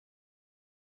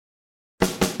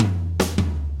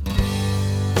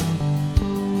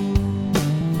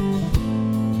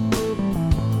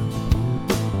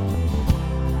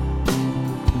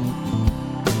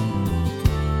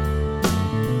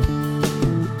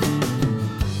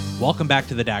Welcome back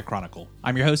to the Dad Chronicle.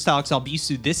 I'm your host, Alex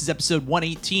Albisu. This is episode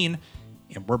 118,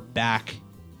 and we're back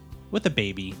with a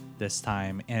baby this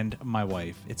time, and my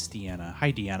wife. It's Deanna.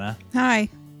 Hi, Deanna. Hi.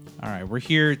 All right, we're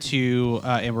here to,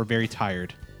 and we're very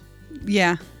tired.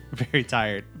 Yeah. Very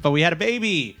tired. But we had a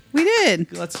baby. We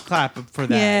did. Let's clap for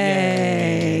that.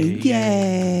 Yay.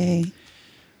 Yay.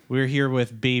 We're here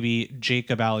with baby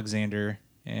Jacob Alexander,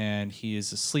 and he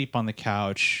is asleep on the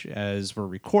couch as we're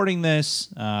recording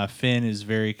this. Finn is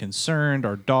very concerned,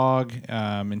 our dog,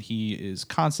 and he is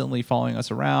constantly following us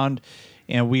around.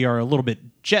 And we are a little bit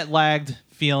jet-lagged,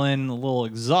 feeling a little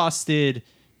exhausted,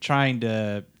 trying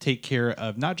to take care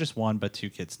of not just one, but two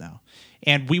kids now.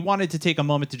 And we wanted to take a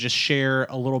moment to just share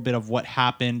a little bit of what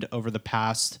happened over the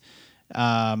past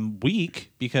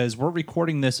week, because we're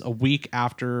recording this a week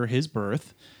after his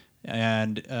birth.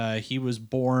 And he was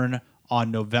born on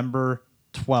November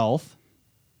 12th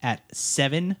at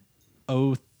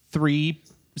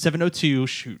 7:02,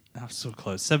 shoot, I was so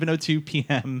close, 7:02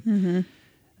 p.m.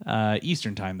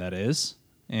 Eastern time, that is.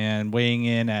 And weighing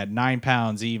in at 9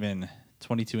 pounds even,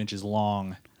 22 inches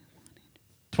long,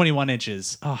 21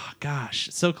 inches. Oh, gosh,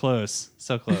 so close,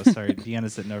 so close. Sorry,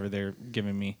 Deanna's sitting over there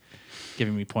giving me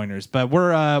pointers. But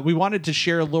we wanted to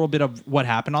share a little bit of what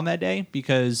happened on that day,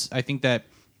 because I think that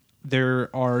there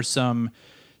are some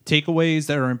takeaways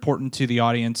that are important to the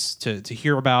audience to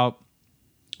hear about.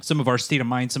 Some of our state of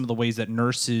mind, some of the ways that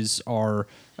nurses are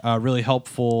really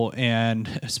helpful, and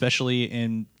especially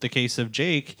in the case of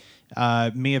Jake,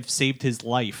 may have saved his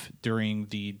life during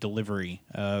the delivery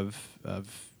of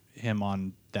him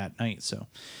on that night. So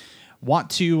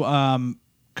want to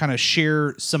kind of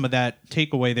share some of that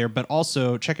takeaway there, but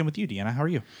also check in with you, Deanna. How are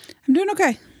you? I'm doing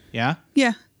okay. Yeah?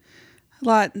 Yeah.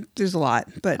 There's a lot,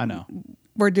 but I know.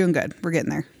 We're doing good. We're getting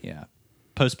there. Yeah.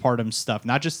 Postpartum stuff,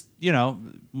 not just,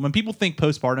 when people think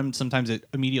postpartum, sometimes it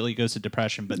immediately goes to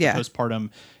depression, but the postpartum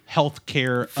health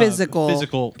care,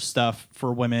 physical stuff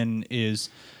for women is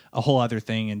a whole other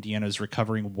thing. And Deanna's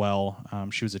recovering well.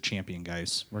 She was a champion,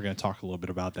 guys. We're going to talk a little bit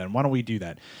about that. And why don't we do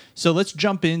that? So let's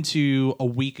jump into a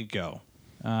week ago.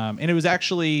 And it was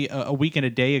actually a week and a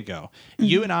day ago. Mm-hmm.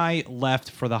 You and I left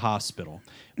for the hospital.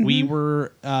 Mm-hmm. We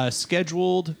were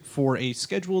scheduled for a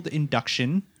scheduled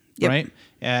induction, right?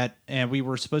 And we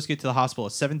were supposed to get to the hospital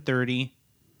at 7:30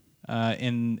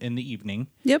 in the evening.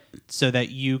 Yep. So that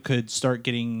you could start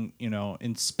getting,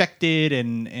 inspected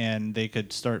and they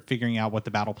could start figuring out what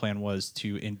the battle plan was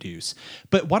to induce.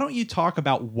 But why don't you talk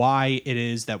about why it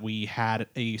is that we had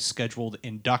a scheduled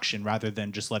induction rather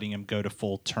than just letting him go to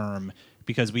full term?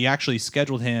 Because we actually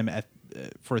scheduled him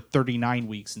for 39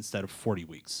 weeks instead of 40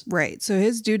 weeks. Right. So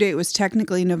his due date was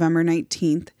technically November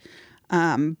 19th.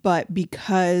 But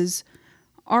because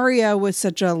Aria was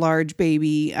such a large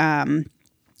baby,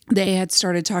 they had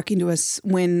started talking to us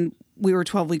when we were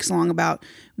 12 weeks along about,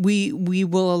 we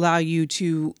will allow you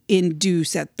to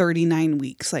induce at 39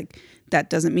 weeks. Like, that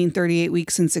doesn't mean 38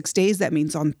 weeks and 6 days. That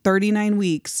means on 39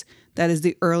 weeks, that is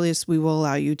the earliest we will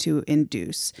allow you to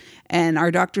induce. And our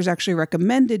doctors actually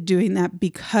recommended doing that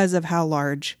because of how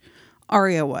large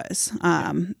Aria was.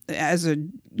 As a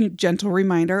gentle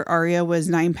reminder, Aria was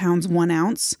 9 pounds, 1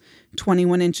 ounce,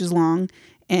 21 inches long,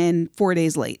 and 4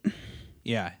 days late.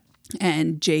 Yeah.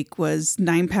 And Jake was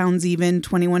 9 pounds even,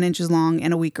 21 inches long,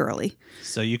 and a week early.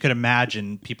 So you could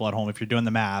imagine, people at home, if you're doing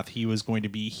the math, he was going to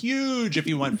be huge if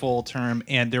he went full term.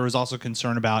 And there was also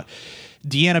concern about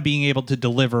Deanna being able to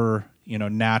deliver,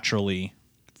 naturally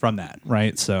from that,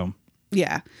 right? So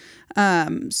yeah.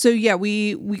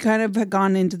 We kind of had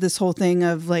gone into this whole thing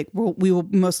of like, we will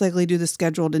most likely do the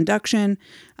scheduled induction.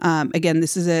 Again,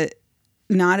 this is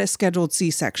not a scheduled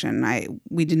C-section.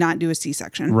 We did not do a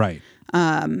C-section. Right.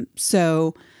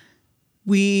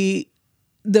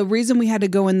 The reason we had to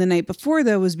go in the night before,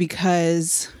 though, was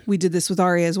because we did this with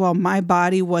Aria as well. My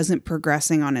body wasn't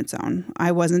progressing on its own.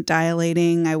 I wasn't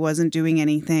dilating. I wasn't doing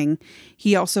anything.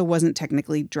 He also wasn't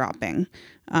technically dropping.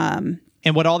 And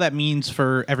what all that means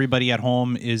for everybody at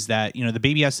home is that, the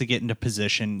baby has to get into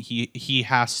position. He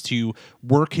has to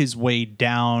work his way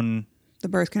down the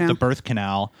birth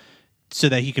canal so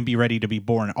that he can be ready to be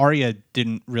born. Aria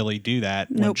didn't really do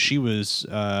that when she was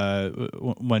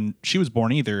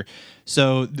born either.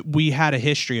 So we had a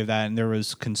history of that, and there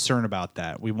was concern about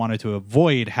that. We wanted to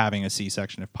avoid having a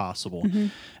C-section if possible.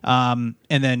 Mm-hmm.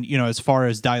 And then, as far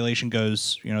as dilation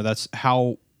goes, that's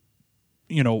how,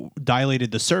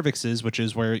 dilated the cervix is, which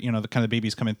is where, the kind of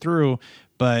baby's coming through,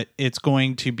 but it's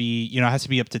going to be, it has to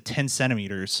be up to 10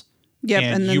 centimeters. Yep.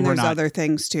 And then there's other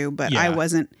things too, but I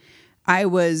was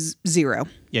 0.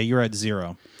 Yeah, you were at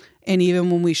 0. And even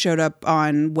when we showed up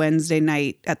on Wednesday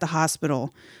night at the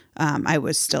hospital, I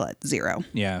was still at 0.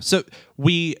 Yeah. So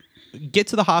we get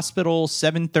to the hospital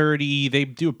 7:30. They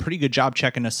do a pretty good job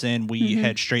checking us in. We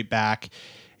head straight back,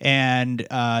 and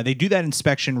they do that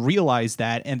inspection, realize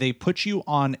that, and they put you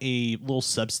on a little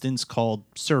substance called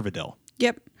Cervidil.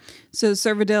 Yep. So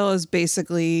Cervidil is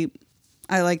basically,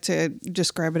 I like to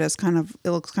describe it as it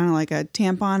looks kind of like a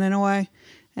tampon in a way,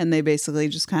 and they basically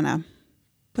just kind of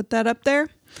put that up there.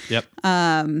 Yep.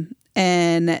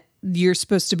 And you're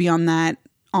supposed to be on that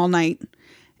all night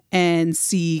and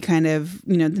see kind of,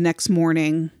 the next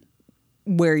morning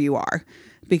where you are,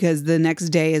 because the next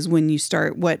day is when you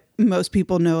start what most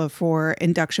people know for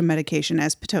induction medication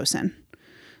as Pitocin,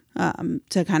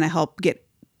 to kind of help get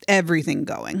everything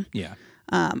going. Yeah.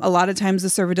 A lot of times the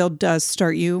Cervidil does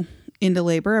start you into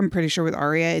labor. I'm pretty sure with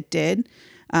Aria it did.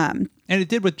 And it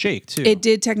did with Jake too. It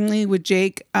did technically with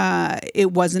Jake.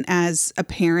 It wasn't as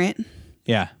apparent.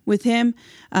 Yeah. With him,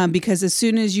 because as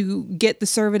soon as you get the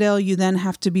Cervidil, you then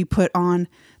have to be put on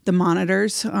the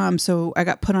monitors. So I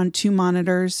got put on 2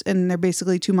 monitors, and they're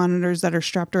basically 2 monitors that are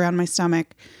strapped around my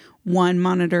stomach. One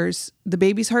monitors the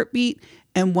baby's heartbeat,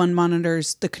 and one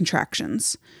monitors the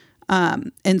contractions.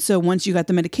 And so once you got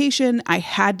the medication, I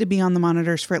had to be on the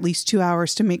monitors for at least 2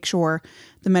 hours to make sure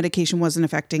the medication wasn't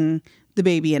affecting the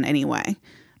baby in any way.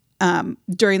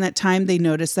 During that time, they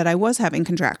noticed that I was having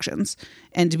contractions.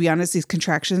 And to be honest, these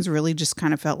contractions really just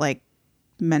kind of felt like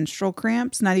menstrual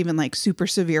cramps, not even like super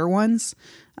severe ones.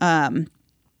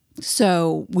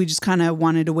 So we just kind of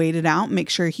wanted to wait it out, make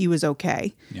sure he was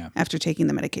okay after taking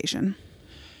the medication.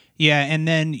 Yeah, and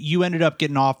then you ended up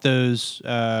getting off those.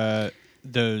 Yeah,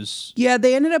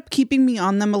 they ended up keeping me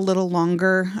on them a little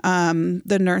longer.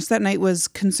 The nurse that night was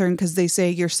concerned because they say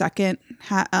your second,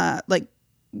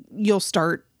 you'll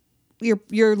start.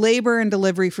 Your labor and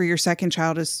delivery for your second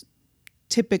child is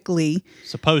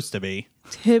supposed to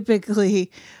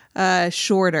be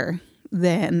shorter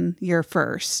than your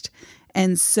first.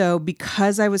 And so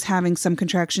because I was having some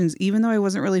contractions, even though I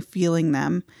wasn't really feeling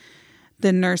them,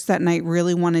 the nurse that night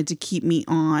really wanted to keep me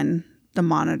on the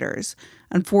monitors.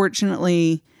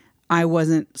 Unfortunately, I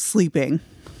wasn't sleeping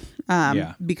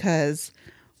because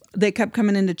they kept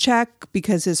coming in to check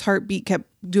because his heartbeat kept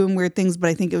doing weird things, but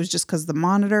I think it was just because the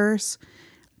monitors,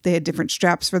 they had different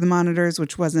straps for the monitors,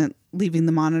 which wasn't leaving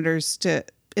the monitors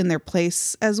in their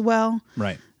place as well.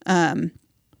 Right.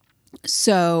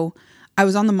 So I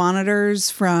was on the monitors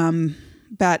from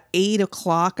about 8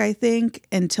 o'clock, I think,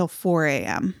 until 4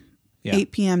 a.m. Yeah.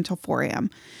 8 p.m. till 4 a.m.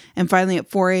 And finally at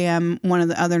 4 a.m., one of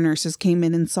the other nurses came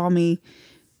in and saw me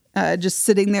just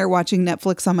sitting there watching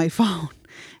Netflix on my phone.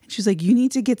 And she's like, you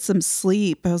need to get some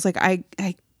sleep. I was like,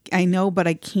 I know, but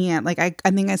I can't. Like, I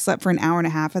think I slept for an hour and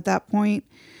a half at that point.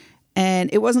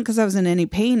 And it wasn't because I was in any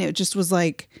pain. It just was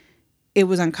like, it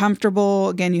was uncomfortable.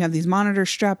 Again, you have these monitors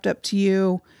strapped up to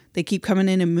you. They keep coming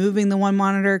in and moving the one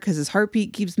monitor because his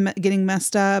heartbeat keeps getting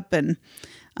messed up. And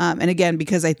again,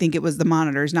 because I think it was the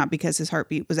monitors, not because his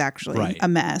heartbeat was actually a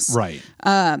mess. Right.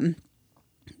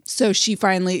 So she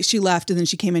left, and then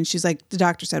she came in. She's like, the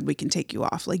doctor said we can take you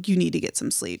off. Like, you need to get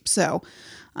some sleep. So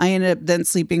I ended up then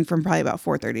sleeping from probably about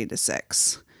 4:30 to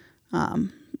 6.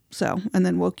 And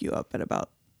then woke you up at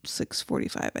about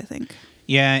 6:45, I think.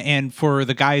 Yeah, and for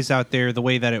the guys out there, the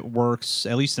way that it works,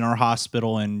 at least in our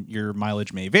hospital, and your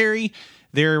mileage may vary,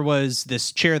 there was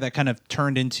this chair that kind of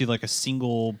turned into like a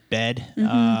single bed.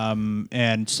 Mm-hmm.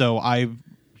 And so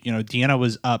Deanna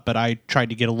was up, but I tried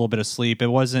to get a little bit of sleep. There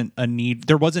wasn't a need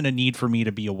for me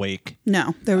to be awake.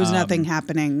 No, there was nothing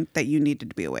happening that you needed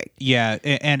to be awake. Yeah,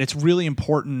 and it's really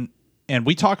important. And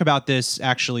we talk about this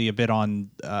actually a bit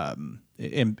on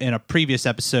in a previous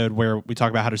episode where we talk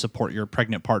about how to support your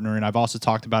pregnant partner. And I've also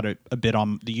talked about it a bit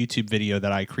on the YouTube video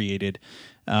that I created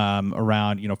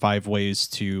around, 5 ways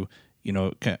to,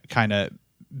 kind of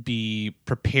be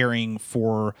preparing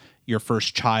for your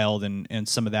first child and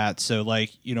some of that. So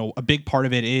a big part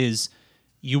of it is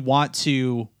you want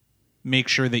to make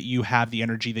sure that you have the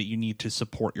energy that you need to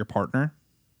support your partner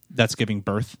that's giving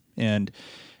birth. And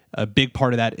a big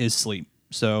part of that is sleep.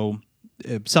 So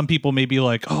some people may be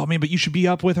like, oh man, but you should be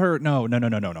up with her. No.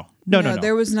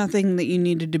 There was nothing that you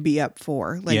needed to be up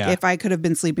for. If I could have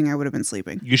been sleeping, I would have been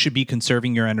sleeping. You should be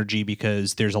conserving your energy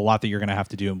because there's a lot that you're going to have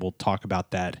to do. And we'll talk about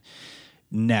that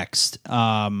next.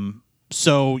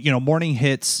 So, morning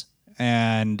hits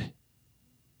and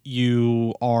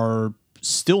you are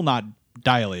still not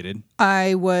dilated.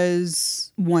 I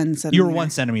was 1 centimeter. You were 1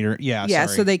 centimeter. Yeah. Yeah.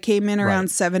 Sorry. So they came in around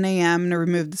 7 a.m. to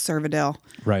remove the Cervidil.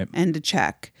 Right. And to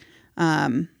check.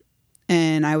 And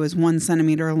I was 1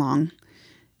 centimeter long.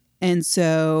 And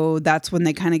so that's when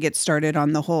they kind of get started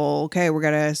on the whole, okay, we're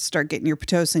going to start getting your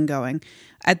Pitocin going.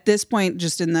 At this point,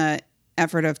 just in the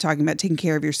effort of talking about taking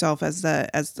care of yourself as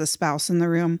the spouse in the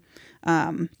room.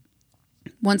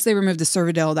 Once they removed the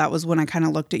Cervidil, that was when I kind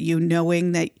of looked at you,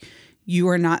 knowing that you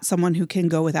are not someone who can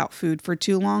go without food for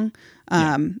too long,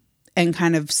 and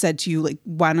kind of said to you, like,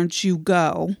 why don't you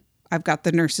go? I've got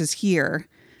the nurses here.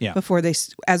 Yeah. Before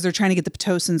as they're trying to get the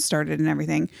Pitocin started and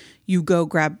everything, you go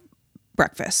grab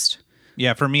breakfast.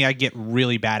 Yeah, for me, I get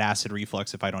really bad acid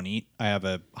reflux if I don't eat. I have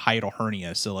a hiatal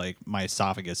hernia, so like my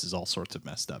esophagus is all sorts of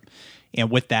messed up.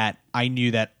 And with that, I knew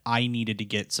that I needed to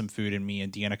get some food in me,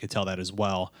 and Deanna could tell that as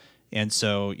well. And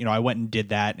so, I went and did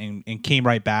that and came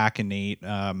right back and ate.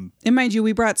 And mind you,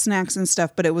 we brought snacks and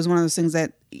stuff, but it was one of those things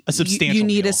that you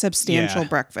need a substantial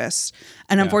breakfast.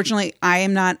 And unfortunately,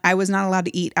 I was not allowed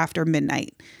to eat after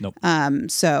midnight. Nope.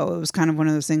 So it was kind of one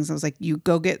of those things. I was like, you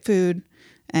go get food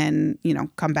and,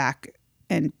 come back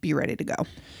and be ready to go.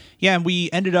 Yeah. And we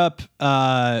ended up,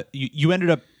 you ended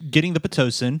up getting the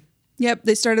Pitocin. Yep,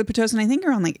 they started Pitocin, I think,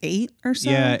 around like 8 or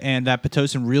so. Yeah, and that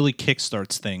Pitocin really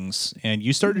kickstarts things, and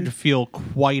you started to feel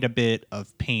quite a bit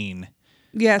of pain.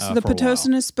 Yeah, so the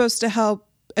Pitocin is supposed to help,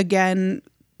 again,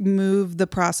 move the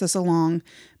process along,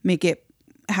 make it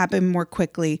happen more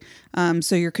quickly.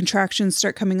 So your contractions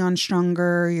start coming on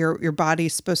stronger, your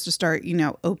body's supposed to start,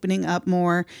 opening up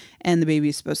more, and the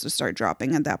baby's supposed to start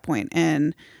dropping at that point.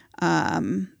 And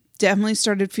definitely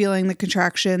started feeling the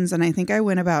contractions, and I think I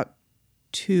went about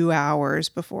 2 hours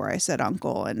before I said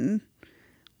uncle and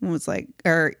was like,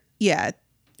 an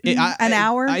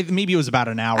hour. Maybe it was about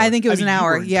an hour. I think it was an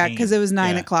hour. Yeah. Cause it was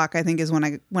 9 o'clock, I think, is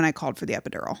when I called for the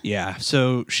epidural. Yeah.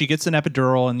 So she gets an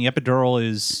epidural, and the epidural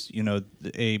is,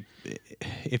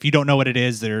 if you don't know what it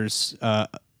is, there's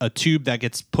a tube that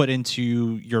gets put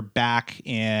into your back,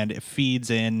 and it feeds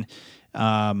in,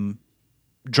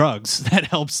 drugs that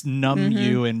helps numb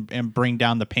you and bring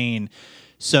down the pain.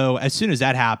 So as soon as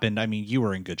that happened, I mean, you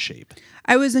were in good shape.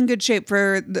 I was in good shape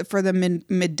for the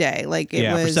midday. Like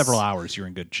it was for several hours, you were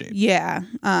in good shape. Yeah.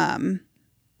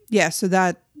 So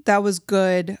that was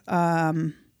good.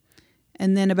 And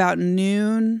then about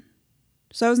noon,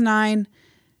 so I was 9.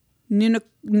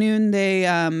 Noon they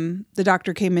the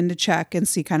doctor came in to check and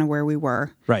see kind of where we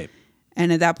were. Right.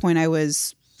 And at that point I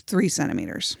was 3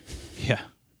 centimeters. Yeah.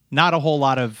 Not a whole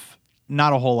lot of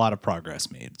progress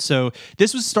made. So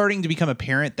this was starting to become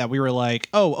apparent that we were like,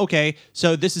 oh, okay,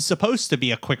 so this is supposed to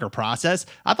be a quicker process.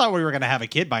 I thought we were going to have a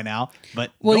kid by now,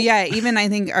 but well, nope. Yeah, even I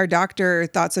think our doctor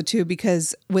thought so too,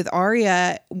 because with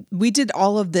Aria, we did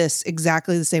all of this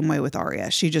exactly the same way with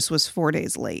Aria. She just was 4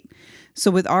 days late.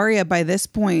 So with Aria, by this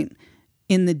point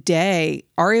in the day,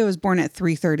 Aria was born at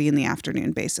 3:30 in the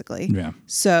afternoon, basically. Yeah.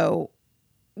 So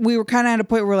we were kind of at a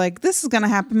point where we're like, this is going to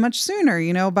happen much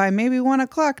sooner, by maybe 1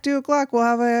 o'clock, 2 o'clock, we'll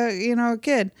have a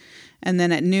kid. And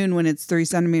then at noon when it's 3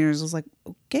 centimeters, I was like,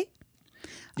 okay.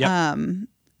 Yep.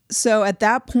 So at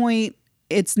that point,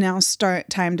 it's now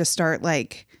time to start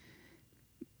like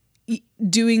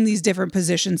doing these different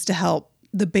positions to help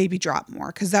the baby drop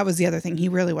more. Cause that was the other thing. He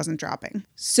really wasn't dropping.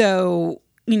 So,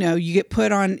 you get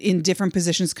put on in different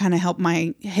positions, kind of help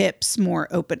my hips more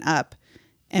open up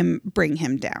and bring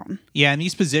him down. Yeah, and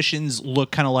these positions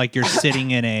look kind of like you're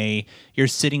sitting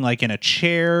like in a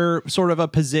chair sort of a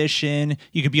position.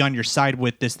 You could be on your side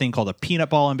with this thing called a peanut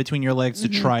ball in between your legs to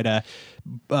try to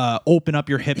open up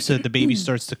your hips so that the baby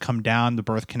starts to come down the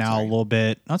birth canal a little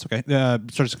bit. That's okay.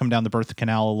 Starts to come down the birth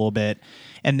canal a little bit.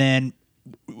 And then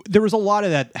there was a lot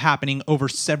of that happening over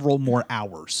several more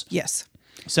hours. Yes.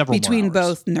 Between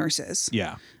both nurses.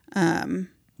 Yeah.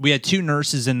 We had 2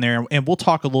 nurses in there, and we'll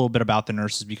talk a little bit about the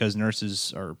nurses because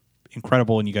nurses are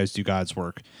incredible and you guys do God's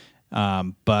work.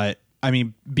 But I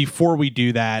mean, before we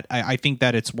do that, I think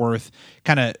that it's worth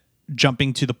kind of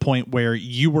jumping to the point where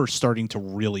you were starting to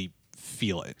really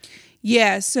feel it.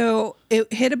 Yeah. So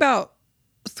it hit about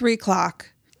 3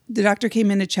 o'clock. The doctor came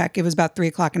in to check. It was about 3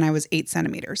 o'clock and I was 8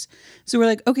 centimeters. So we're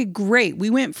like, okay, great. We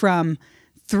went from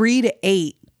 3 to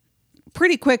 8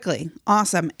 pretty quickly.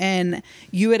 Awesome. And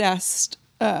you had asked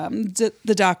the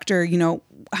doctor,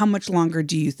 how much longer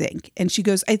do you think? And she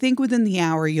goes, I think within the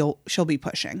hour she'll be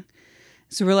pushing.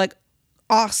 So we're like,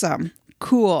 awesome,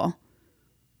 cool.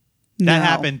 That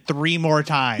happened 3 more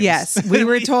times. Yes, we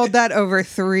were told that over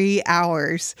 3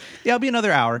 hours. Yeah, it'll be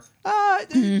another hour.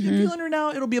 Feeling her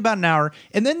now, it'll be about an hour.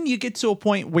 And then you get to a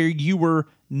point where you were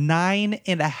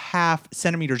 9.5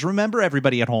 centimeters. Remember,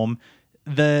 everybody at home,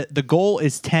 the goal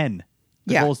is 10.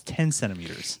 The goal is 10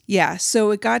 centimeters. Yeah.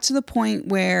 So it got to the point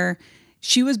where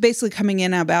she was basically coming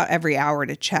in about every hour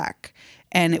to check.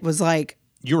 And it was like,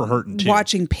 you were hurting too.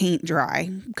 Watching paint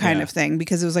dry kind of thing,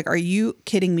 because it was like, are you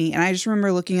kidding me? And I just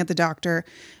remember looking at the doctor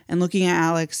and looking at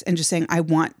Alex and just saying, I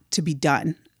want to be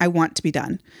done. I want to be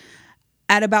done.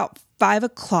 At about 5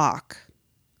 o'clock,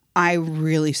 I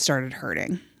really started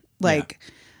hurting. Like,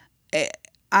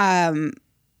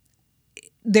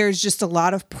 there's just a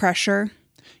lot of pressure.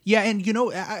 Yeah, and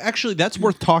actually that's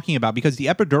worth talking about because the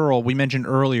epidural we mentioned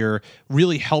earlier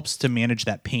really helps to manage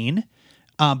that pain,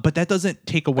 but that doesn't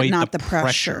take away the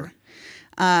pressure.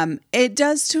 It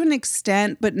does to an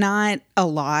extent, but not a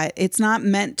lot. It's not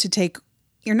meant to take,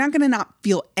 you're not going to not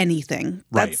feel anything.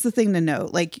 That's the thing to know.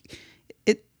 Like,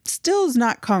 it still is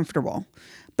not comfortable,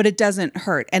 but it doesn't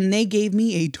hurt. And they gave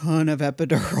me a ton of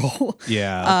epidural.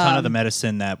 Yeah, a ton of the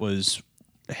medicine that was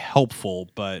helpful,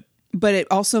 but it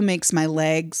also makes my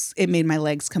legs, it made my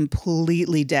legs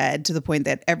completely dead to the point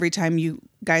that every time you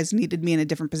guys needed me in a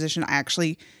different position, I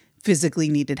actually physically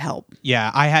needed help.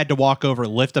 Yeah, I had to walk over,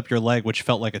 lift up your leg, which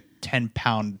felt like a 10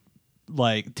 pounds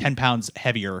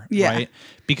heavier, right?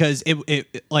 Because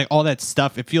it like all that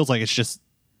stuff, it feels like it's just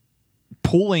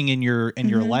pulling in your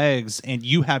legs, and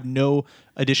you have no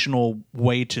additional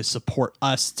way to support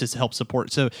us to help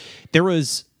support. So it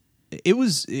was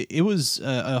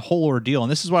a whole ordeal,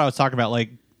 and this is what I was talking about. Like,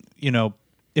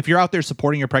 if you're out there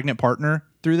supporting your pregnant partner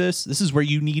through this is where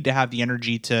you need to have the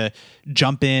energy to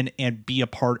jump in and be a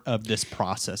part of this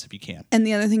process if you can. And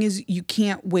the other thing is you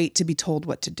can't wait to be told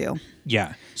what to do.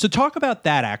 Yeah. So talk about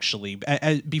that actually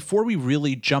before we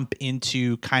really jump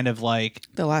into kind of like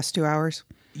the last 2 hours.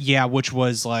 Yeah, which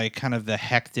was like kind of the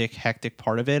hectic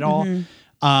part of it all.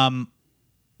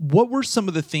 What were some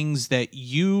of the things that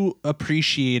you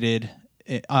appreciated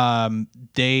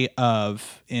day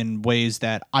of in ways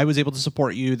that I was able to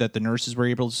support you, that the nurses were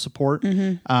able to support,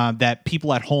 that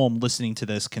people at home listening to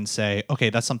this can say, okay,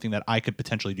 that's something that I could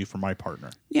potentially do for my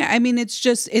partner? Yeah, I mean,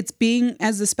 it's being,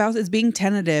 as the spouse, it's being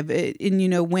tentative.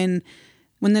 And,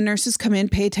 when the nurses come in,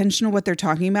 pay attention to what they're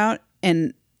talking about.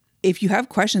 And if you have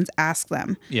questions, ask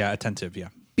them. Yeah, attentive, yeah.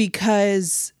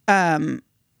 Because,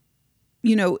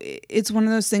 it's one of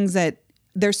those things that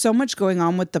there's so much going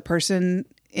on with the person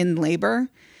in labor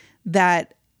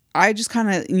that I just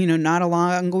kind of, nod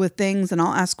along with things, and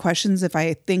I'll ask questions if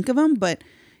I think of them, but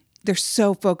they're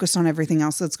so focused on everything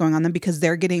else that's going on then because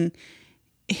they're getting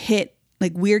hit,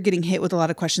 like we're getting hit with a lot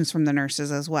of questions from the nurses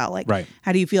as well. Like,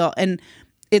 How do you feel? And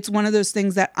it's one of those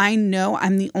things that I know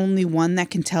I'm the only one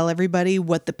that can tell everybody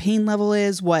what the pain level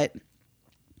is, what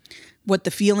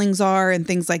the feelings are and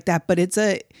things like that. But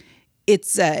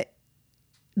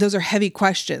those are heavy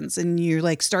questions, and you're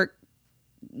like,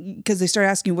 because they start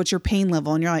asking, what's your pain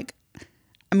level? And you're like,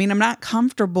 I mean, I'm not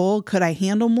comfortable. Could I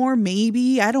handle more?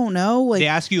 Maybe. I don't know. Like, they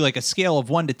ask you like a scale of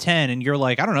 1 to 10, and you're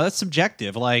like, I don't know. That's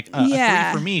subjective. Like a 3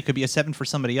 for me could be a 7 for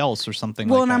somebody else or something like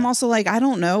that. Well, and I'm also like, I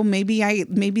don't know. Maybe I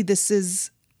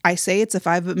say it's a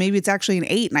 5, but maybe it's actually an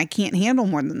 8 and I can't handle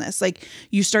more than this. Like,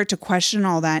 you start to question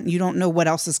all that and you don't know what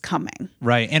else is coming.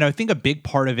 Right. And I think a big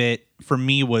part of it for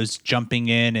me was jumping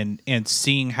in and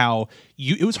seeing how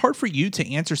it was hard for you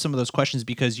to answer some of those questions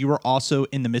because you were also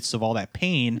in the midst of all that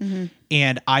pain.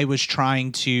 And I was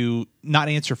trying to not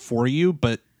answer for you,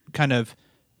 but kind of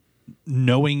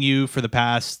knowing you for the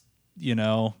past,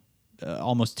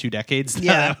 almost 2 decades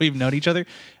that we've known each other.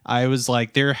 I was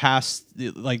like,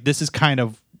 this is kind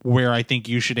of where I think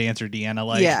you should answer, Deanna.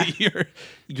 Like, you're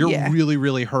really,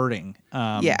 really hurting.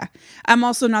 I'm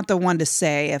also not the one to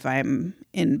say if I'm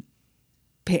in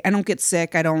pain. I don't get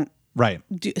sick. I don't. Right.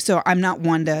 So I'm not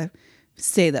one to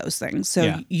say those things.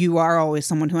 So you are always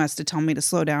someone who has to tell me to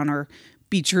slow down or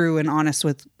be true and honest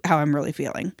with how I'm really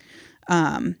feeling.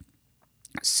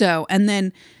 So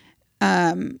that's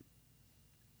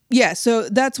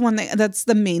one thing. That's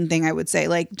the main thing I would say.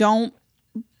 Like,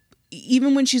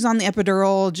 even when she's on the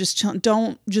epidural,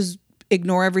 don't just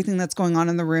ignore everything that's going on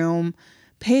in the room.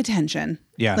 Pay attention.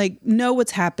 Yeah. Like, know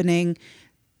what's happening.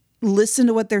 Listen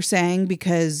to what they're saying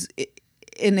because,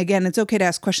 and again, it's okay to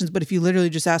ask questions, but if you literally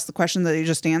just ask the question that you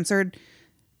just answered,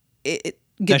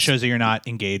 that shows that you're not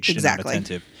engaged and not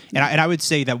attentive. And I would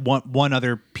say that one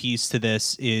other piece to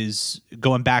this is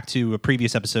going back to a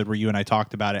previous episode where you and I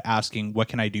talked about it, asking, what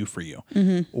can I do for you?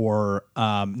 Or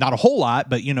not a whole lot,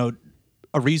 but,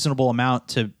 a reasonable amount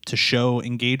to show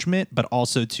engagement, but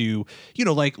also to,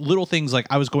 like little things like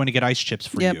I was going to get ice chips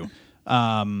for you.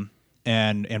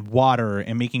 And water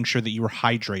and making sure that you were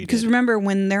hydrated. Because remember,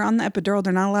 when they're on the epidural,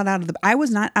 they're not allowed out of I was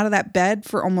not out of that bed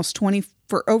for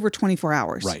over 24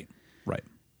 hours. Right.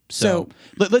 So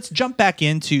let's jump back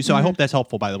into, I hope that's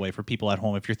helpful, by the way, for people at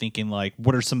home. If you're thinking like,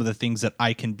 what are some of the things that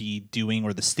I can be doing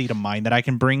or the state of mind that I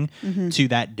can bring to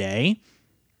that day?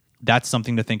 That's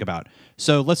something to think about.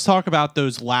 So let's talk about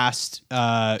those last 2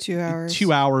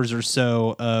 hours or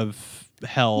so of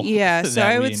hell. Yeah. So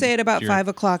I would say at about 5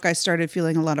 o'clock, I started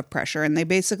feeling a lot of pressure, and they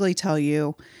basically tell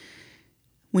you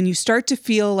when you start to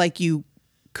feel like you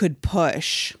could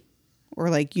push or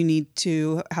like you need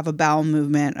to have a bowel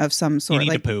movement of some sort. You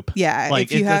need like, to poop. Yeah. Like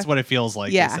that's what it feels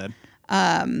like, yeah, they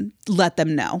said. Let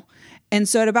them know. And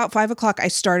so at about 5 o'clock, I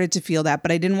started to feel that,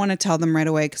 but I didn't want to tell them right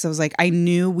away because I was like, I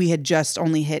knew we had just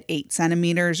only hit 8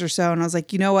 centimeters or so. And I was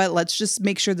like, you know what? Let's just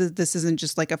make sure that this isn't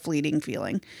just like a fleeting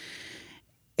feeling.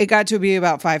 It got to be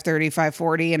about 5:30,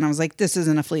 5:40, and I was like, this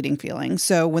isn't a fleeting feeling.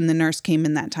 So when the nurse came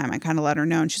in that time, I kind of let her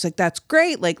know. And she's like, that's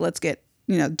great. Like, let's get,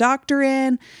 doctor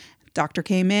in. Doctor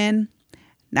came in,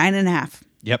 9.5.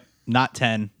 Yep. Not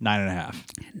 10, 9.5.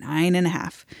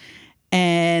 9.5.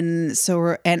 And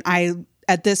so,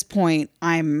 at this point,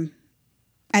 I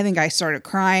think I started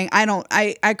crying.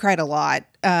 I cried a lot.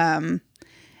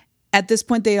 At this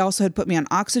point, they also had put me on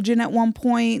oxygen at one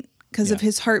point because of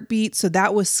his heartbeat. So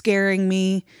that was scaring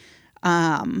me.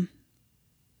 And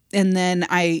then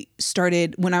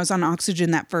when I was on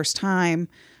oxygen that first time,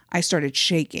 I started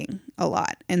shaking a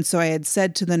lot. And so I had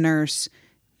said to the nurse,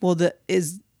 well,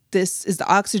 is the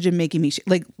oxygen making me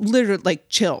like literally like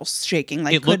chills, shaking?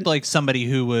 Like it looked like somebody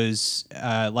who was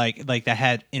like that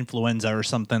had influenza or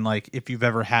something. Like if you've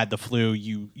ever had the flu,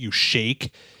 you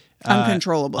shake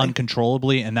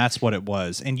uncontrollably, and that's what it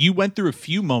was. And you went through a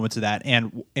few moments of that,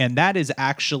 and that is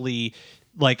actually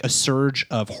like a surge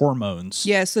of hormones.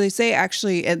 Yeah. So they say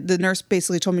actually, the nurse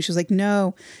basically told me, she was like,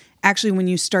 no. Actually, when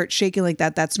you start shaking like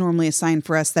that, that's normally a sign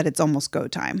for us that it's almost go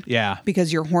time. Yeah.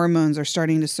 Because your hormones are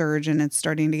starting to surge and it's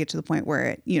starting to get to the point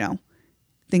where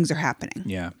things are happening.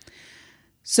 Yeah.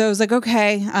 So I was like,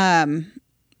 okay.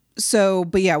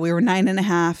 But yeah, we were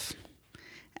 9.5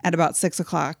 at about 6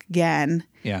 o'clock again.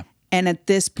 Yeah. And at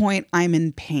this point, I'm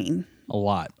in pain. A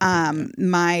lot.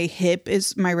 My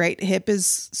right hip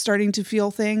is starting to feel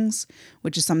things,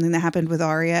 which is something that happened with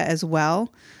Aria as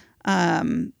well.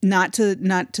 Not to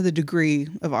the degree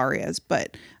of Aria's,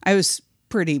 but I was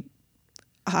pretty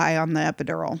high on the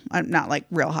epidural. I'm not like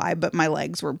real high, but my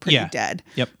legs were pretty dead.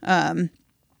 Yep.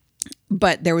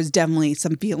 But there was definitely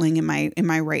some feeling in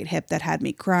my right hip that had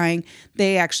me crying.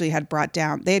 They actually had called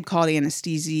the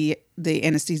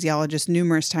anesthesiologist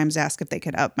numerous times, asked if they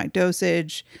could up my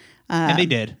dosage. And they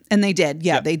did.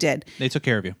 Yeah, yep. They did. They took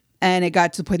care of you. And it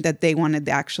got to the point that they wanted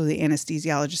the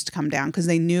anesthesiologist to come down because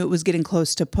they knew it was getting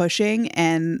close to pushing,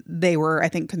 and they were, I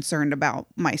think, concerned about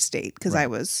my state because I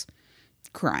was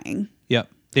crying. Yep.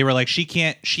 They were like, she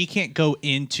can't go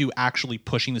into actually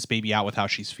pushing this baby out with how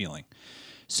she's feeling.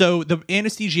 So the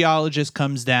anesthesiologist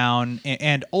comes down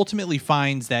and ultimately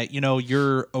finds that,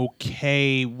 you're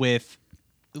okay with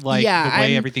the way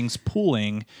everything's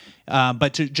pooling,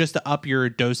 but to up your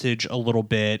dosage a little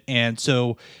bit. And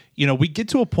so, we get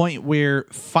to a point where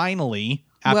finally,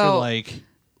 after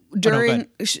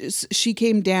she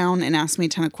came down and asked me a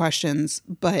ton of questions,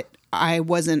 but I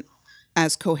wasn't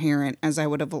as coherent as I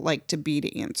would have liked to be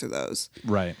to answer those.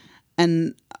 Right.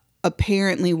 And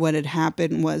apparently what had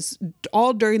happened was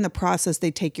all during the process,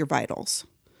 they take your vitals.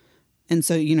 And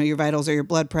so, your vitals are your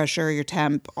blood pressure, your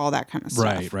temp, all that kind of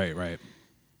stuff. Right.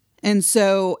 And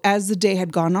so as the day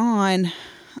had gone on,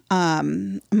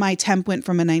 my temp went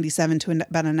from a 97 to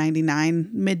about a 99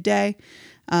 midday.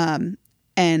 And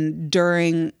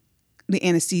during the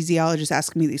anesthesiologist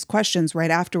asking me these questions, right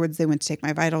afterwards, they went to take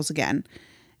my vitals again.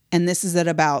 And this is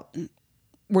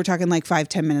we're talking like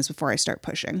 5-10 minutes before I start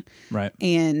pushing. Right.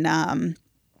 And,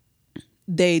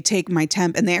 they take my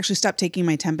temp, and they actually stopped taking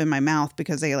my temp in my mouth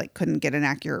because they couldn't get an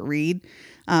accurate read.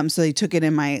 So they took it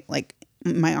in my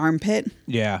armpit.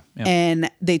 Yeah. And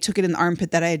they took it in the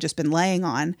armpit that I had just been laying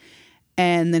on.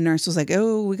 And the nurse was like,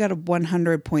 oh, we got a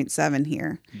 100.7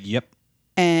 here. Yep.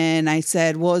 And I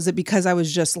said, well, is it because I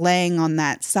was just laying on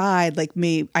that side? Like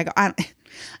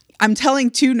I'm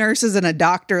telling 2 nurses and a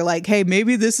doctor, like, hey,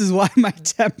 maybe this is why my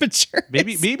temperature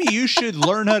Maybe you should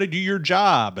learn how to do your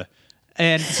job.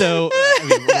 And so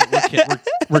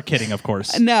we're kidding, of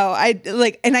course. No,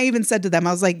 and I even said to them,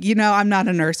 I was like, I'm not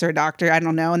a nurse or a doctor. I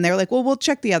don't know. And they were like, well, we'll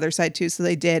check the other side too. So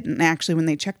they did. And actually, when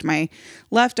they checked my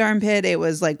left armpit, it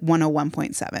was like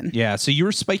 101.7. Yeah. So you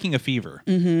were spiking a fever.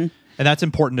 Mm-hmm. And that's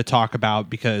important to talk about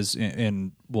because,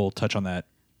 and we'll touch on that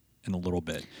in a little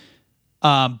bit.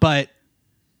 But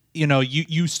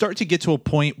you start to get to a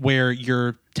point where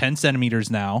you're 10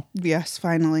 centimeters now. Yes,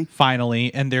 finally.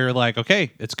 And they're like,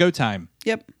 okay, it's go time.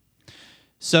 Yep.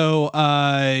 So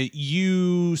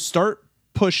you start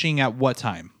pushing at what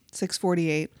time?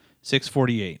 6:48.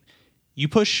 6:48. You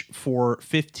push for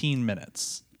 15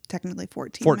 minutes. Technically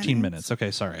 14 minutes.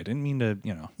 Okay, sorry. I didn't mean to,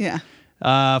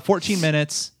 Yeah. 14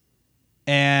 minutes.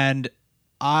 And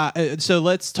so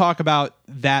let's talk about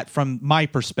that from my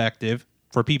perspective.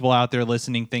 for people out there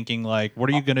listening, thinking like, what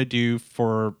are you going to do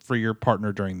for your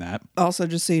partner during that? Also,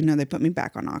 just so you know, they put me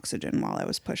back on oxygen while I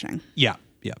was pushing. Yeah.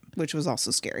 Which was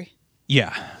also scary.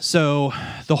 Yeah. So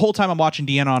the whole time I'm watching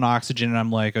Deanna on oxygen, and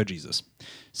I'm like, oh, Jesus.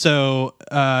 So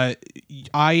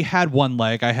I had one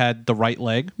leg. I had the right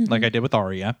leg, like I did with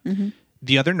Aria.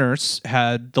 The other nurse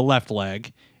had the left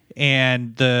leg,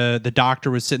 and the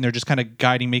doctor was sitting there just kind of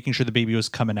guiding, making sure the baby was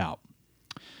coming out.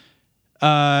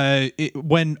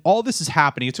 When all this is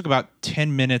happening, it took about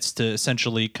 10 minutes to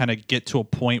essentially kind of get to a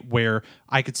point where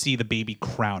I could see the baby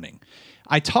crowning.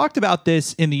 I talked about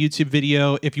this in the YouTube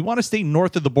video. If you want to stay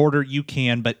north of the border, you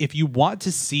can. But if you want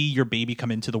to see your baby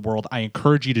come into the world, I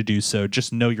encourage you to do so.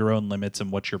 Just know your own limits and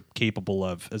what you're capable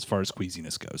of as far as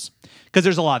queasiness goes. Because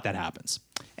there's a lot that happens.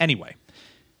 Anyway,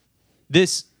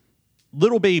 this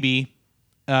little baby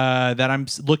that I'm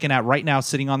looking at right now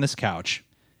sitting on this couch,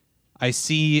 I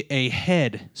see a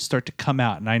head start to come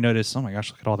out. And I notice, oh my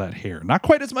gosh, look at all that hair. Not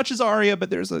quite as much as Aria, but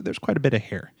there's quite a bit of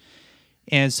hair.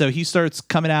 And so he starts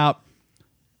coming out.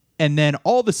 And then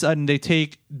all of a sudden, they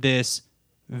take this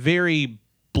very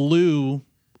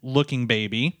blue-looking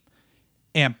baby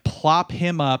and plop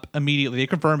him up immediately. They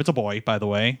confirm it's a boy, by the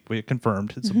way. We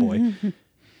confirmed it's a boy.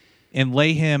 And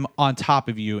lay him on top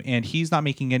of you, and he's not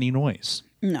making any noise.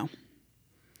 No.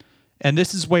 And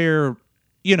this is where,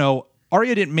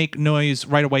 Aria didn't make noise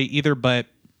right away either, but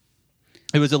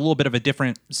it was a little bit of a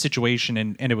different situation,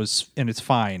 and it's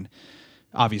fine,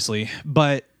 obviously.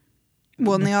 But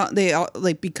well, and they all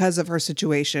like, because of her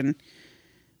situation,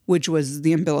 which was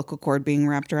the umbilical cord being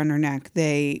wrapped around her neck,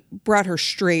 they brought her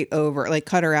straight over, like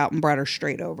cut her out and brought her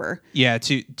straight over. Yeah,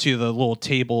 to the little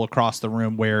table across the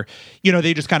room where,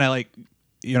 they just kind of like,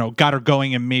 got her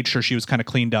going and made sure she was kind of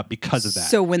cleaned up because of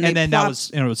that. So when they that was,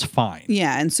 it was fine.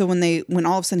 Yeah, and so when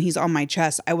all of a sudden he's on my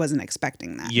chest, I wasn't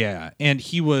expecting that. Yeah, and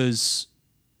he was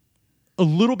a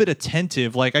little bit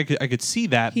attentive, like I could see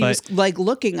that, he was like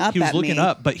looking up. He was looking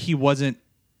up, but he wasn't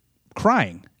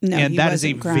crying. No, and that is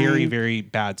a crying. very, very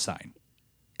bad sign.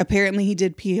 Apparently, he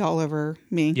did pee all over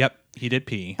me. Yep, he did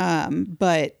pee.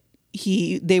 But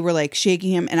they were like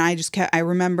shaking him, and I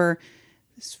remember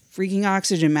this freaking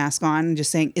oxygen mask on, and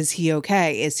just saying, "Is he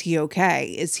okay? Is he okay?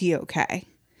 Is he okay?"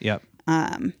 Yep.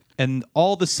 And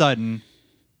all of a sudden,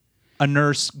 a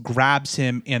nurse grabs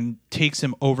him and takes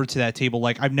him over to that table.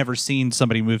 Like, I've never seen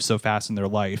somebody move so fast in their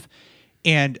life.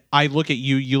 And I look at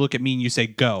you, you look at me, and you say,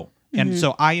 go. And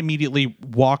so I immediately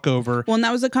walk over. Well, and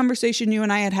that was a conversation you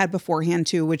and I had beforehand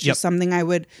too, which is something I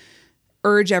would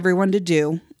urge everyone to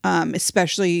do,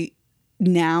 especially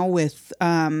now with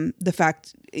the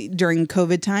fact during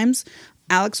COVID times,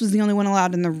 Alex was the only one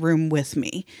allowed in the room with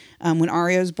me. When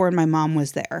Aria was born, my mom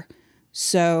was there.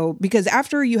 So, because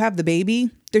after you have the baby,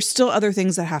 there's still other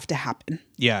things that have to happen.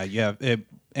 Yeah.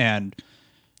 And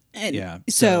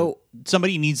so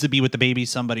somebody needs to be with the baby.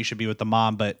 Somebody should be with the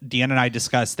mom. But Deanna and I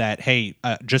discussed that, hey,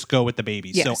 just go with the baby.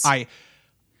 Yes. So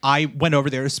I went over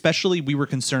there, especially we were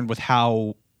concerned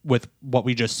with what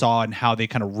we just saw and how they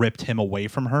kind of ripped him away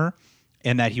from her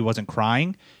and that he wasn't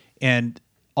crying. And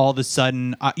all of a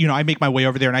sudden, I make my way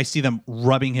over there and I see them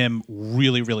rubbing him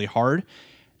really, really hard.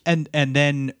 And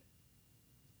then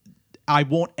I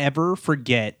won't ever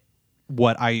forget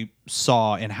what I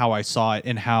saw and how I saw it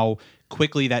and how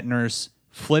quickly that nurse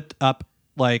flipped up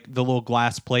like the little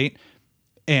glass plate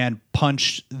and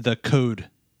punched the code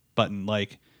button.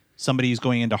 Like somebody's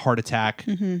going into heart attack,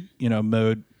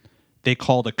 mode. They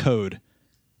called a code.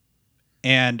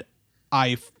 And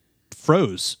I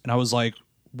froze and I was like,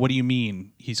 what do you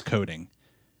mean he's coding?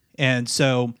 And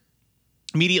so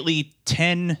immediately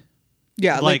 10...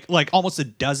 Yeah, like almost a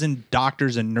dozen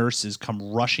doctors and nurses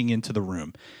come rushing into the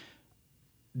room.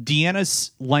 Deanna's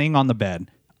laying on the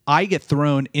bed. I get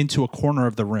thrown into a corner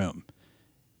of the room.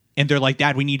 And they're like,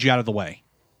 Dad, we need you out of the way.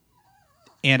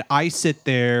 And I sit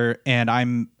there and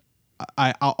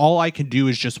all I can do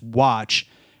is just watch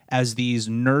as these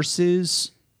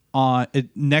nurses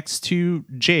next to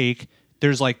Jake,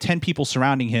 there's like 10 people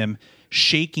surrounding him,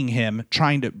 shaking him,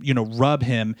 trying to, rub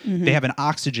him. They have an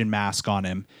oxygen mask on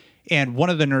him. And one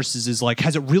of the nurses is like,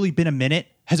 has it really been a minute?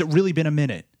 Has it really been a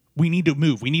minute? We need to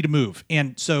move. We need to move.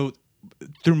 And so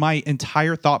through my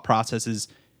entire thought process is,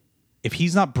 if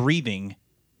he's not breathing,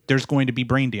 there's going to be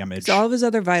brain damage. So all of his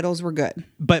other vitals were good.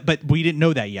 But we didn't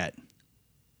know that yet.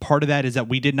 Part of that is that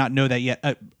we did not know that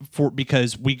yet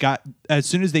because as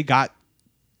soon as they got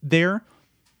there,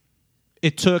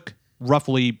 it took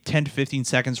roughly 10 to 15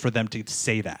 seconds for them to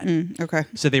say that. Okay.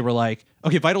 So they were like,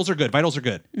 okay, vitals are good,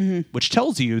 which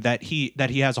tells you that he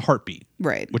has a heartbeat.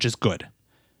 Right. Which is good.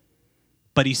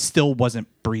 But he still wasn't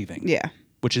breathing. Yeah.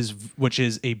 Which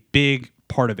is a big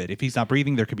part of it. If he's not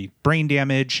breathing, there could be brain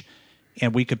damage,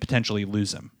 and we could potentially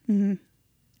lose him. Mm-hmm.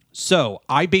 So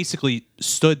I basically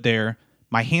stood there,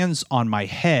 my hands on my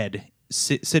head,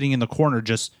 sitting in the corner,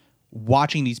 just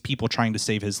watching these people trying to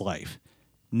save his life.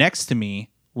 Next to me,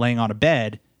 laying on a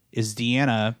bed, is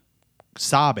Deanna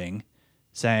sobbing,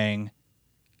 saying,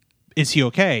 "Is he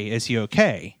okay? Is he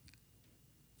okay?"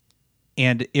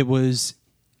 And it was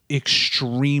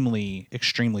extremely,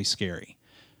 extremely scary.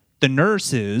 The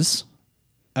nurses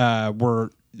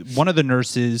were, one of the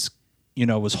nurses,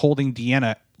 was holding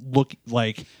Deanna,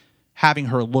 having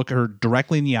her look her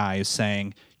directly in the eyes,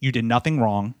 saying, "You did nothing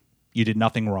wrong. You did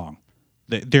nothing wrong.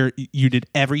 You did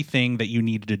everything that you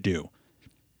needed to do."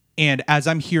 And as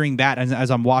I'm hearing that,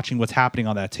 as I'm watching what's happening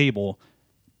on that table,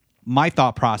 my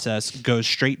thought process goes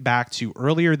straight back to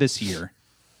earlier this year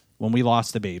when we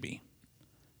lost the baby.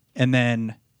 And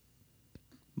then,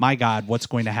 my God, what's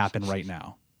going to happen right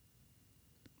now?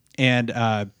 And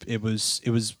it was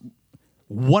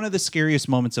one of the scariest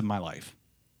moments of my life.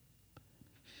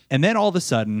 And then all of a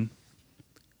sudden,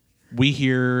 we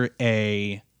hear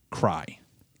a cry.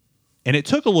 And it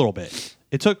took a little bit.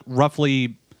 It took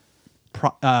roughly,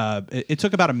 it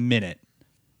took about a minute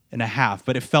and a half,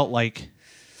 but it felt like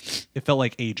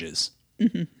ages.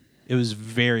 Mm-hmm. It was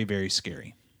very, very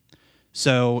scary.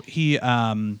 So he,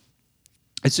 as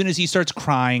soon as he starts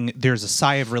crying, there's a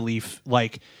sigh of relief.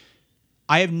 Like,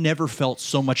 I have never felt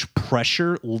so much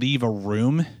pressure leave a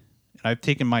room. And I've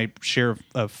taken my share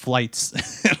of flights.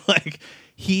 Like,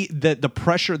 the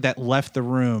pressure that left the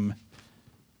room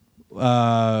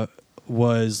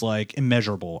was like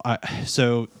immeasurable.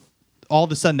 So all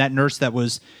of a sudden, that nurse that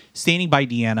was standing by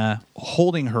Deanna,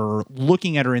 holding her,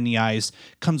 looking at her in the eyes,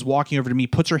 comes walking over to me,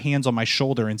 puts her hands on my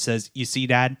shoulder, and says, "You see,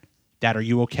 Dad? Dad, are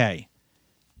you okay?"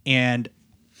 And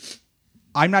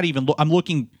I'm not even. I'm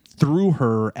looking through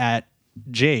her at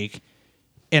Jake,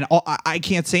 and I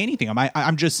can't say anything.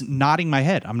 I'm just nodding my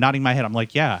head. I'm nodding my head. I'm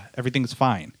like, "Yeah, everything's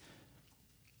fine."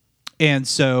 And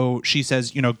so she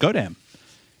says, "Go to him."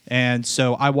 And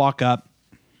so I walk up,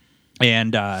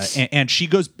 and she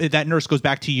goes. That nurse goes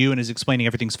back to you and is explaining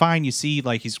everything's fine. You see,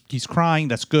 like he's crying.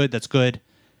 That's good. That's good.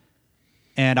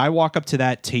 And I walk up to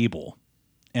that table,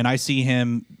 and I see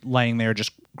him laying there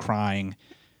just crying.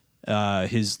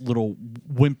 His little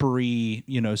whimpery,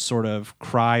 sort of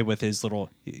cry with his little,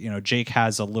 Jake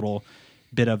has a little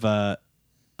bit of I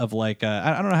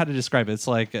don't know how to describe it. It's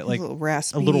like a little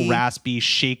raspy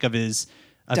shake of his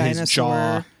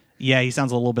jaw. Yeah, he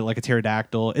sounds a little bit like a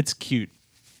pterodactyl. It's cute.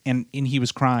 And he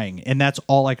was crying, and that's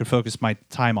all I could focus my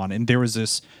time on. And there was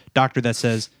this doctor that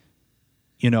says,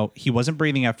 he wasn't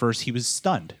breathing at first. He was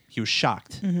stunned. He was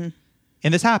shocked. Mm-hmm.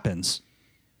 And this happens.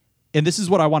 And this is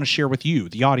what I want to share with you,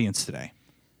 the audience, today.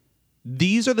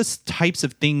 These are the types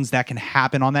of things that can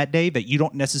happen on that day that you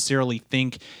don't necessarily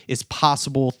think is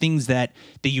possible, things that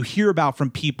you hear about from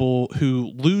people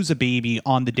who lose a baby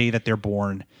on the day that they're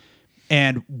born.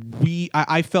 And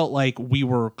I felt like we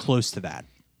were close to that.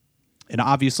 And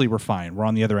obviously we're fine. We're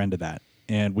on the other end of that.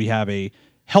 And we have a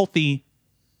healthy,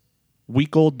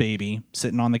 week-old baby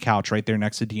sitting on the couch right there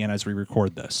next to Deanna as we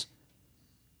record this.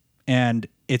 And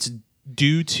it's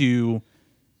due to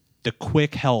the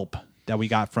quick help that we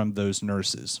got from those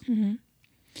nurses. Mm-hmm.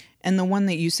 And the one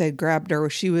that you said grabbed her,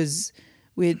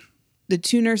 the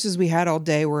two nurses we had all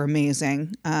day were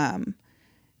amazing. The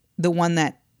one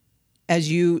that,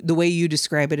 the way you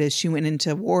describe it is she went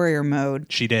into warrior mode.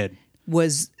 She did.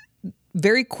 Was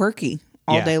very quirky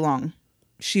all day long.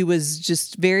 She was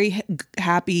just very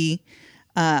happy.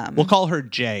 We'll call her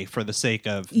Jay for the sake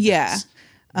of this.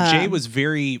 Jay was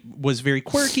very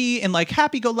quirky and like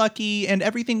happy-go-lucky, and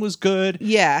everything was good.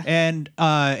 Yeah, and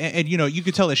you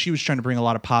could tell that she was trying to bring a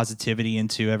lot of positivity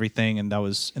into everything, and that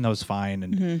was fine.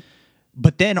 And mm-hmm.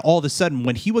 But then all of a sudden,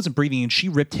 when he wasn't breathing and she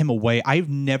ripped him away, I've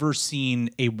never seen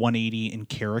a 180 in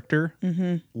character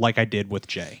mm-hmm. like I did with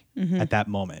Jay mm-hmm. at that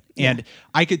moment, and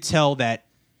I could tell that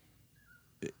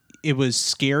it was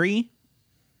scary.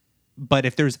 But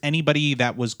if there's anybody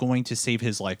that was going to save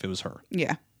his life, it was her.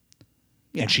 Yeah.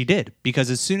 Yeah. And she did, because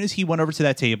as soon as he went over to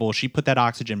that table, she put that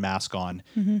oxygen mask on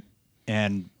mm-hmm.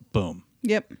 and boom.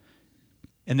 Yep.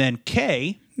 And then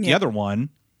Kay, the other one,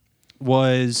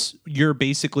 was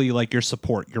basically like your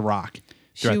support, your rock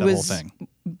throughout the whole thing.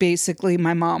 Basically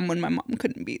my mom when my mom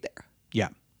couldn't be there. Yeah.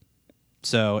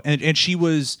 So, and she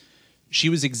was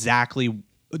exactly,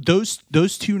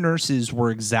 those two nurses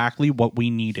were exactly what we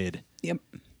needed. Yep.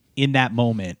 In that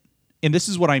moment. And this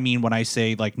is what I mean when I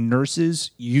say, like,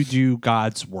 nurses, you do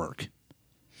God's work.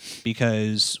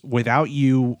 Because without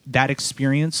you, that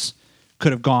experience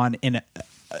could have gone in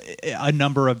a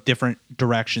number of different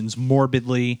directions,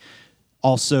 morbidly,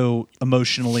 Also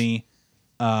emotionally,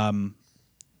 I'm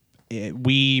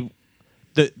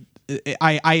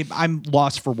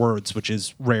lost for words, which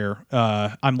is rare.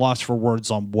 I'm lost for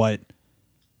words on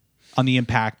the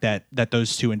impact that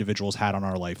those two individuals had on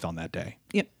our life on that day.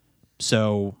 Yep.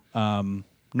 So,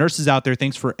 nurses out there,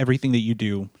 thanks for everything that you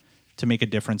do to make a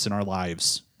difference in our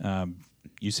lives.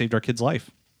 You saved our kid's life,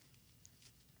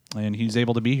 and he's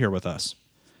able to be here with us.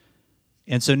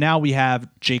 And so now we have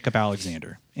Jacob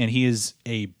Alexander, and he is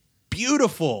a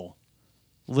beautiful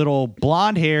little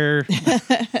blonde hair.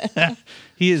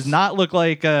 He does not look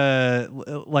like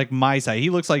my side.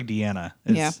 He looks like Deanna.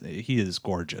 He is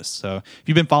gorgeous. So if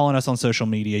you've been following us on social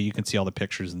media, you can see all the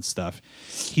pictures and stuff.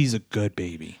 He's a good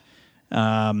baby.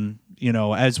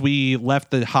 As we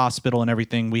left the hospital and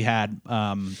everything, we had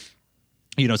some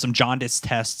jaundice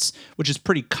tests, which is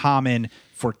pretty common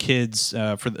for kids,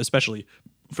 especially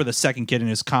for the second kid,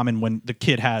 and is common when the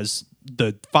kid has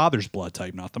the father's blood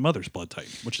type, not the mother's blood type,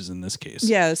 which is in this case.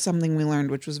 Yeah, something we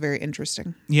learned, which was very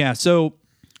interesting. Yeah, so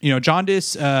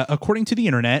jaundice, according to the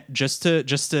internet, just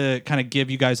to kind of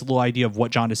give you guys a little idea of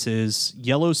what jaundice is,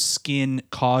 yellow skin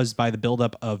caused by the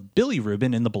buildup of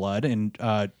bilirubin in the blood, and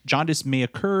jaundice may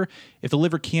occur if the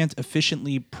liver can't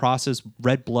efficiently process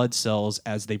red blood cells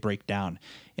as they break down.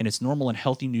 And it's normal in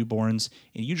healthy newborns.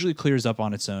 It usually clears up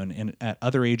on its own, and at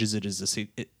other ages,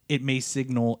 it may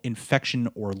signal infection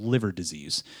or liver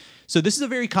disease. So this is a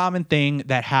very common thing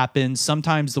that happens.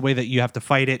 Sometimes the way that you have to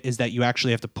fight it is that you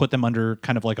actually have to put them under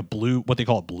kind of like what they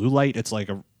call a blue light. It's like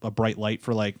a bright light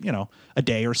for a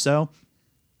day or so.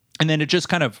 And then it just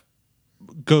kind of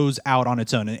goes out on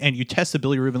its own. And you test the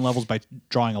bilirubin levels by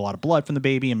drawing a lot of blood from the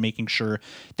baby and making sure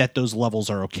that those levels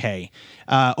are okay.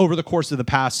 Over the course of the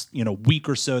past week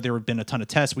or so, there have been a ton of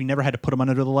tests. We never had to put them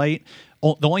under the light.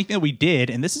 The only thing that we did,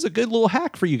 and this is a good little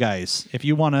hack for you guys, if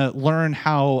you want to learn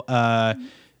how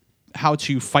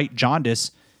to fight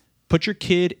jaundice, put your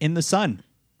kid in the sun.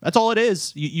 That's all it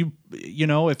is. If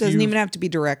it doesn't even have to be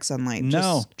direct sunlight.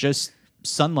 No, just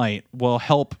sunlight will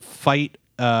help fight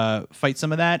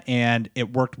some of that, and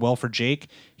it worked well for Jake.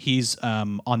 He's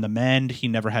on the mend. He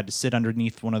never had to sit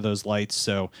underneath one of those lights,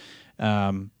 so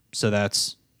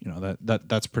that's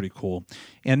that's pretty cool.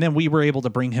 And then we were able to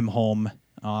bring him home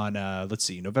on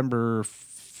November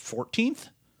 14th.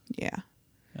 Yeah.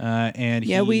 And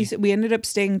we ended up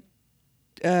staying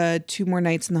 2 more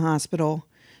nights in the hospital.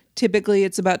 Typically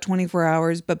it's about 24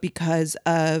 hours, but because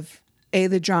of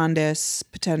the jaundice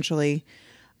potentially,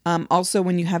 also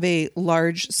when you have a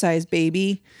large size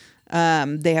baby,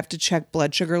 they have to check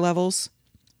blood sugar levels.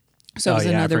 So that was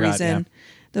another reason. Yeah.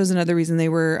 That was another reason they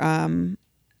were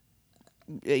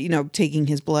taking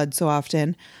his blood so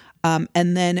often.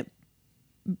 And then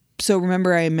so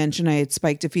remember I mentioned I had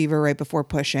spiked a fever right before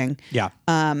pushing. Yeah.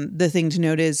 The thing to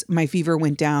note is my fever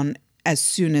went down as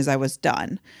soon as I was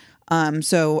done.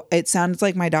 So it sounds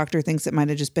like my doctor thinks it might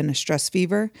have just been a stress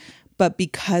fever, but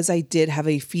because I did have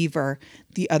a fever,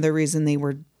 the other reason they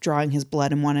were drawing his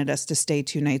blood and wanted us to stay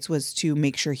 2 nights was to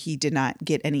make sure he did not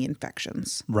get any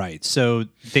infections. Right. So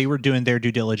they were doing their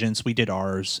due diligence. We did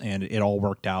ours, and it all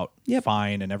worked out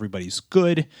fine, and everybody's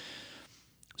good.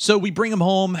 So we bring him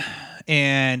home,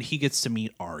 and he gets to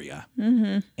meet Aria.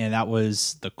 Mm-hmm. And that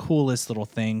was the coolest little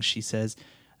thing. She says,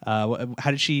 how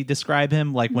did she describe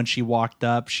him? Like when she walked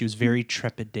up, she was very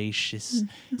trepidatious.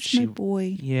 That's my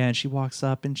boy. Yeah, and she walks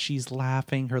up and she's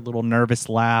laughing, her little nervous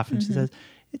laugh, and she says,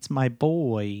 "It's my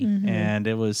boy." Mm-hmm. And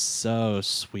it was so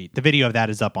sweet. The video of that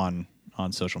is up on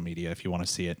social media if you want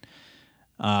to see it.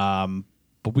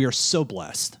 But we are so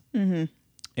blessed. Mm-hmm.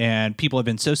 And people have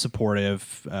been so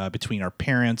supportive between our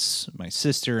parents, my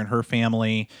sister and her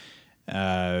family,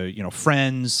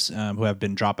 friends who have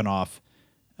been dropping off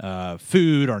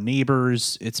food, our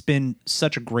neighbors. It's been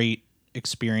such a great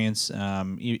experience.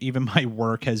 Even my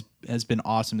work has been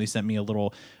awesome. They sent me a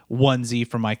little onesie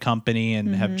from my company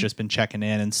and have just been checking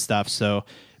in and stuff. So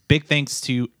big thanks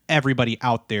to everybody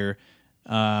out there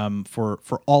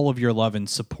for all of your love and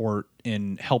support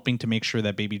in helping to make sure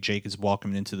that baby Jake is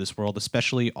welcomed into this world,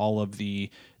 especially all of the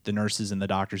nurses and the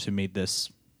doctors who made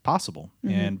this possible.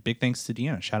 And big thanks to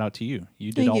Deanna. Shout out to you.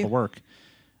 You did all the work.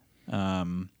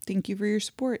 Thank you for your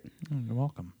support. You're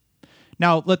welcome.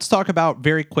 Now, let's talk about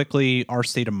very quickly our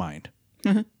state of mind.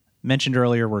 Mentioned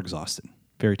earlier, we're exhausted,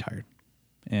 very tired.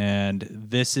 And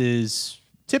this is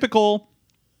typical,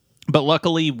 but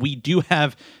luckily we do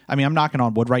have, I'm knocking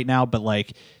on wood right now, but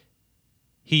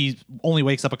he only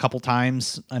wakes up a couple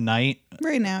times a night.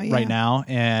 Right now.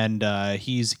 And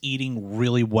he's eating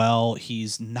really well.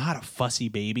 He's not a fussy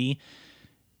baby.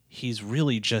 He's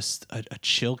really just a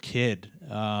chill kid.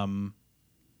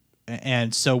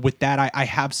 And so with that, I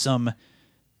have some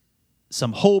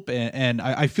some hope, and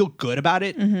I feel good about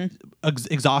it.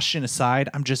 Exhaustion aside,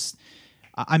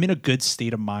 I'm in a good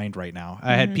state of mind right now.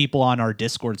 I had people on our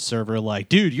Discord server like,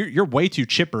 dude, you're way too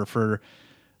chipper for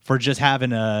just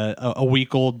having a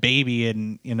week-old baby.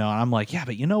 And, I'm like, yeah,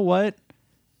 but you know what?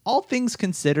 All things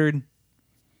considered,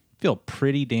 I feel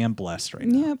pretty damn blessed right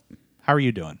now. Yep. How are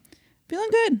you doing? Feeling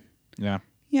good. Yeah.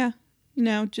 Yeah.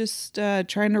 Just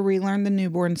trying to relearn the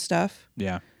newborn stuff.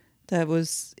 Yeah.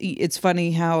 It's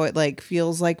funny how it like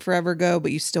feels like forever ago,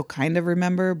 but you still kind of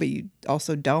remember, but you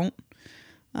also don't.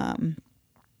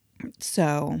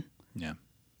 So. Yeah.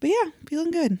 But yeah, feeling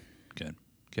good. Good.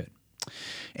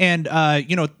 And,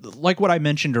 like what I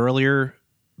mentioned earlier,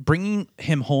 bringing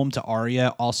him home to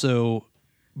Arya also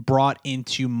brought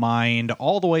into mind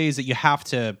all the ways that you have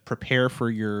to prepare for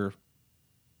your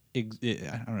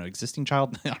existing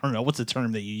child. I don't know. What's the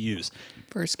term that you use?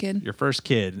 First kid. Your first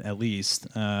kid, at least,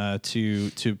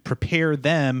 to prepare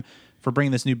them for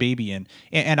bringing this new baby in.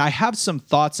 And I have some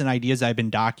thoughts and ideas I've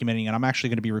been documenting, and I'm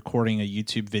actually going to be recording a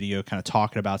YouTube video kind of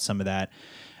talking about some of that.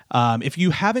 If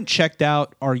you haven't checked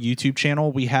out our YouTube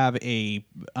channel, we have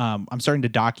I'm starting to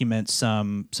document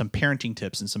some parenting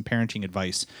tips and some parenting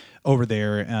advice over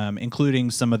there,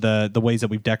 including some of the ways that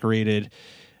we've decorated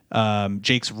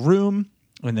Jake's room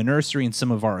in the nursery and some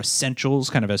of our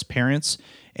essentials kind of as parents,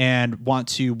 and want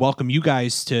to welcome you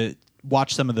guys to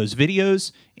watch some of those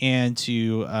videos and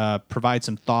to provide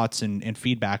some thoughts and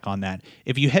feedback on that.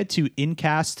 If you head to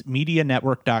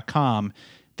incastmedianetwork.com,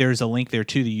 there's a link there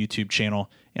to the YouTube channel,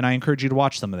 and I encourage you to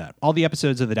watch some of that. All the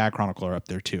episodes of the Dad Chronicle are up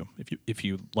there too, if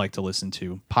you like to listen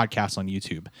to podcasts on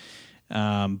YouTube.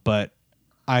 But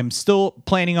I'm still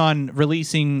planning on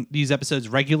releasing these episodes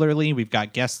regularly. We've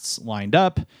got guests lined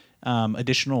up,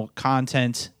 additional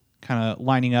content kind of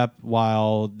lining up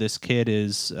while this kid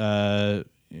is, as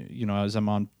I'm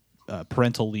on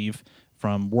parental leave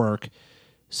from work.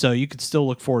 So you could still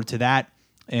look forward to that.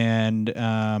 And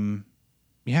I'm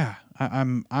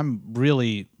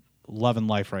really loving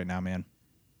life right now, man.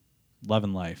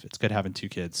 Loving life. It's good having two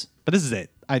kids. But this is it.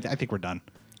 I think we're done.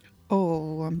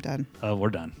 Oh, I'm done. Oh,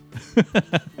 we're done.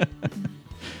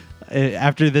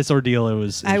 After this ordeal, I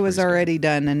was already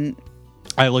done, and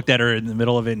I looked at her in the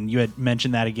middle of it, and you had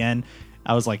mentioned that again.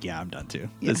 I was like, yeah, I'm done too.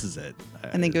 Yeah. This is it.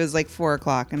 I think it was like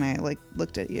 4:00, and I like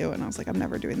looked at you, and I was like, I'm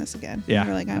never doing this again. Yeah. And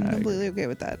you're like, I'm completely okay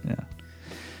with that. Yeah.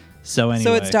 So anyway.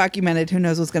 So it's documented. Who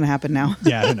knows what's going to happen now?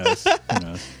 Yeah, who knows?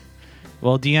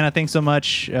 Well, Deanna, thanks so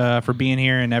much for being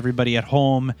here, and everybody at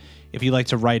home. If you'd like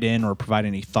to write in or provide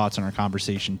any thoughts on our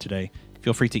conversation today,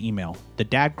 feel free to email the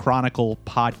Dad Chronicle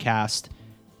podcast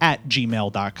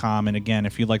 @gmail.com. And again,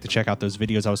 if you'd like to check out those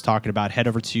videos I was talking about, head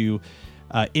over to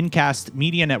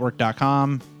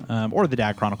incastmedianetwork.com or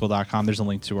thedadchronicle.com. There's a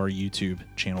link to our YouTube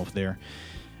channel there.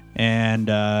 And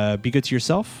be good to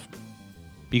yourself.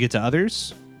 Be good to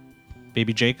others.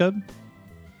 Baby Jacob.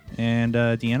 And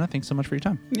Deanna, thanks so much for your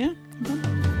time. Yeah.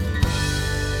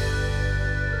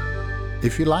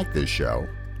 If you like this show,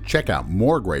 check out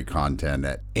more great content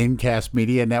at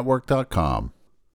incastmedianetwork.com.